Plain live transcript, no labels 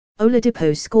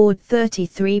Oladipo scored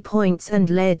 33 points and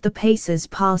led the Pacers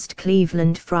past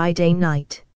Cleveland Friday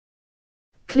night.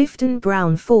 Clifton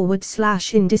Brown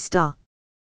 /Indistar.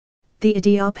 The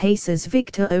Indiana Pacers'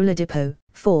 Victor Oladipo,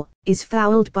 4, is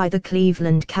fouled by the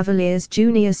Cleveland Cavaliers'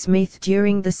 Junior Smith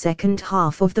during the second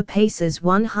half of the Pacers'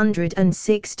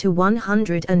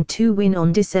 106-102 win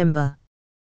on December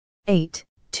 8,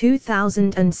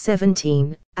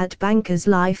 2017, at Bankers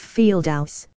Life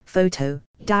Fieldhouse. Photo,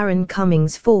 Darren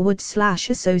Cummings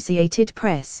 /Associated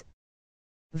Press.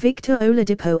 Victor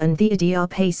Oladipo and the Indiana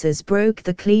Pacers broke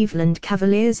the Cleveland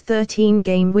Cavaliers'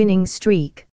 13-game winning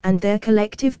streak, and their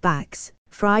collective backs,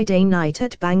 Friday night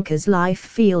at Bankers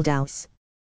Life Fieldhouse.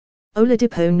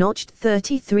 Oladipo notched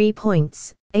 33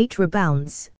 points, 8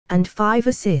 rebounds, and 5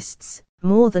 assists,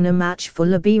 more than a match for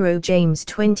LeBron James'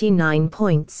 29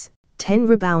 points, 10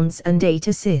 rebounds and 8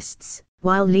 assists,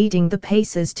 while leading the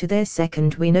Pacers to their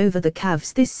second win over the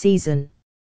Cavs this season.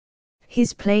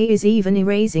 His play is even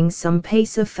erasing some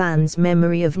Pacer fans'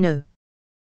 memory of No.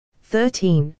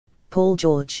 13, Paul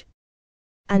George.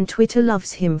 And Twitter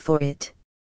loves him for it.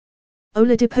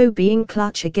 Oladipo being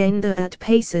clutch again. The at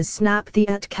Pacers snap the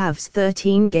at Cavs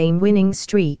 13-game winning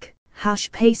streak.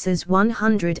 #Pacers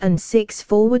 106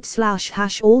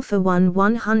 /all for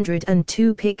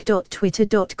 102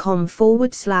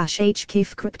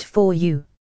 pic.twitter.com/hkifcrypt4u.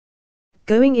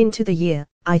 Going into the year,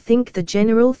 I think the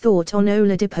general thought on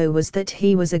Oladipo was that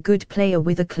he was a good player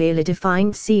with a clearly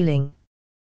defined ceiling.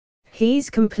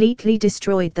 He's completely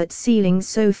destroyed that ceiling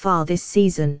so far this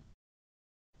season.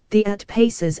 The at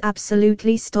Pacers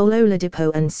absolutely stole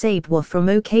Oladipo and Sabwa from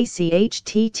OKC.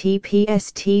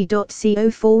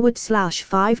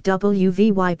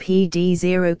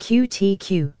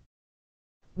 https://5wvypd0qtq.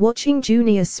 Watching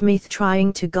Junior Smith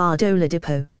trying to guard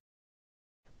Oladipo.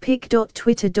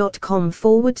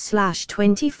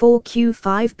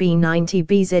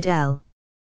 pic.twitter.com/24q5b90bzl.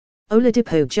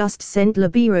 Oladipo just sent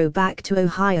LeBron back to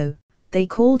Ohio. They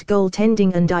called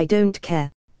goaltending and I don't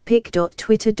care.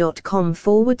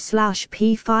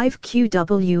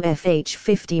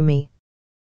 pic.twitter.com/p5qwfh50me.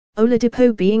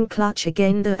 Oladipo being clutch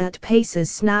again. The at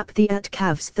Pacers snap the at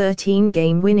Cavs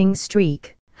 13-game winning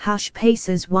streak.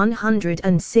 #Pacers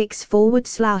 106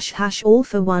 /all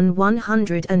for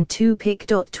 102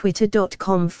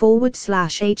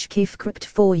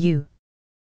 pic.twitter.com/hkifcrypt4u.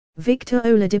 Victor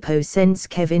Oladipo sends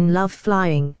Kevin Love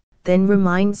flying, then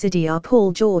reminds Indiana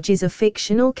Paul George is a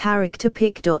fictional character.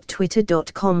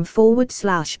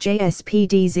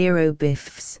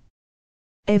 pic.twitter.com/jspd0biffs.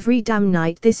 Every damn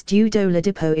night this dude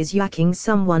Oladipo is yakking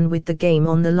someone with the game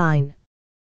on the line.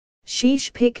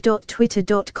 Sheesh.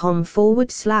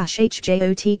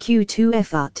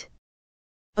 pic.twitter.com/hjotq2f.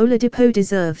 Oladipo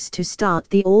deserves to start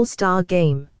the All-Star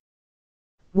game.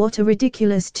 What a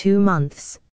ridiculous 2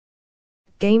 months.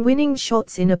 Game-winning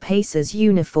shots in a Pacers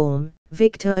uniform.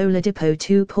 Victor Oladipo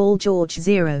 2 Paul George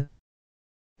 0.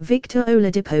 Victor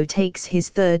Oladipo takes his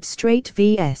third straight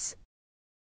vs.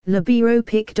 LeBron.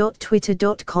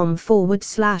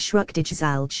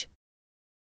 pic.twitter.com/rukdijzalj.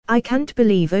 I can't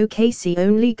believe OKC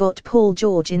only got Paul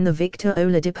George in the Victor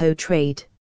Oladipo trade.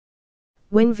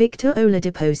 When Victor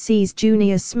Oladipo sees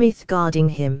Junior Smith guarding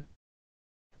him.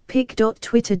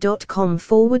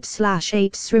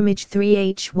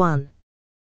 pic.twitter.com/8srimage3h1.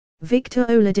 Victor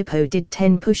Oladipo did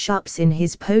 10 push-ups in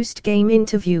his post-game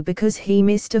interview because he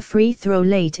missed a free throw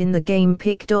late in the game.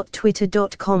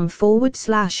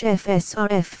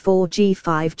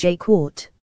 pic.twitter.com/FSRF4G5J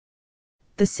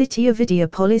The city of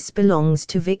Indianapolis belongs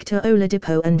to Victor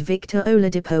Oladipo and Victor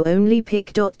Oladipo only.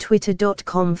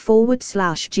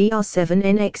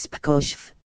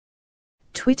 pic.twitter.com/gr7nxpkojv.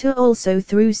 Twitter also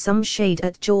threw some shade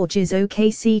at George's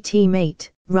OKC teammate,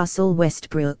 Russell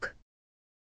Westbrook.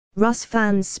 Russ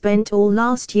fans spent all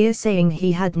last year saying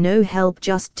he had no help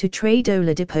just to trade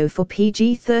Oladipo for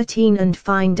PG-13 and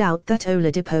find out that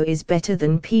Oladipo is better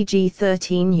than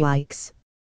PG-13. Yikes.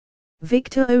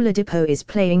 Victor Oladipo is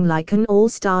playing like an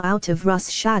all-star out of Russ'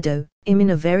 shadow. I'm in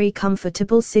a very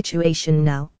comfortable situation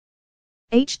now.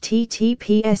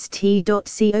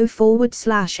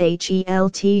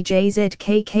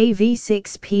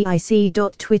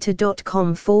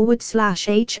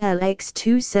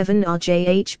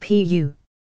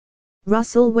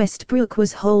 Russell Westbrook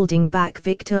was holding back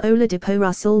Victor Oladipo.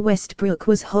 Russell Westbrook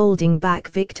was holding back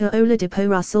Victor Oladipo.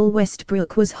 Russell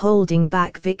Westbrook was holding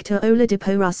back Victor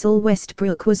Oladipo. Russell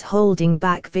Westbrook was holding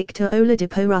back Victor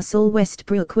Oladipo. Russell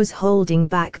Westbrook was holding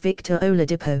back Victor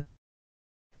Oladipo.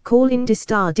 Call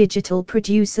Indistar Digital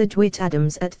producer Dwight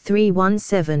Adams at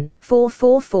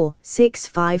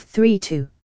 317-444-6532.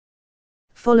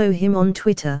 Follow him on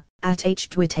Twitter,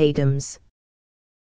 @HDwitAdams.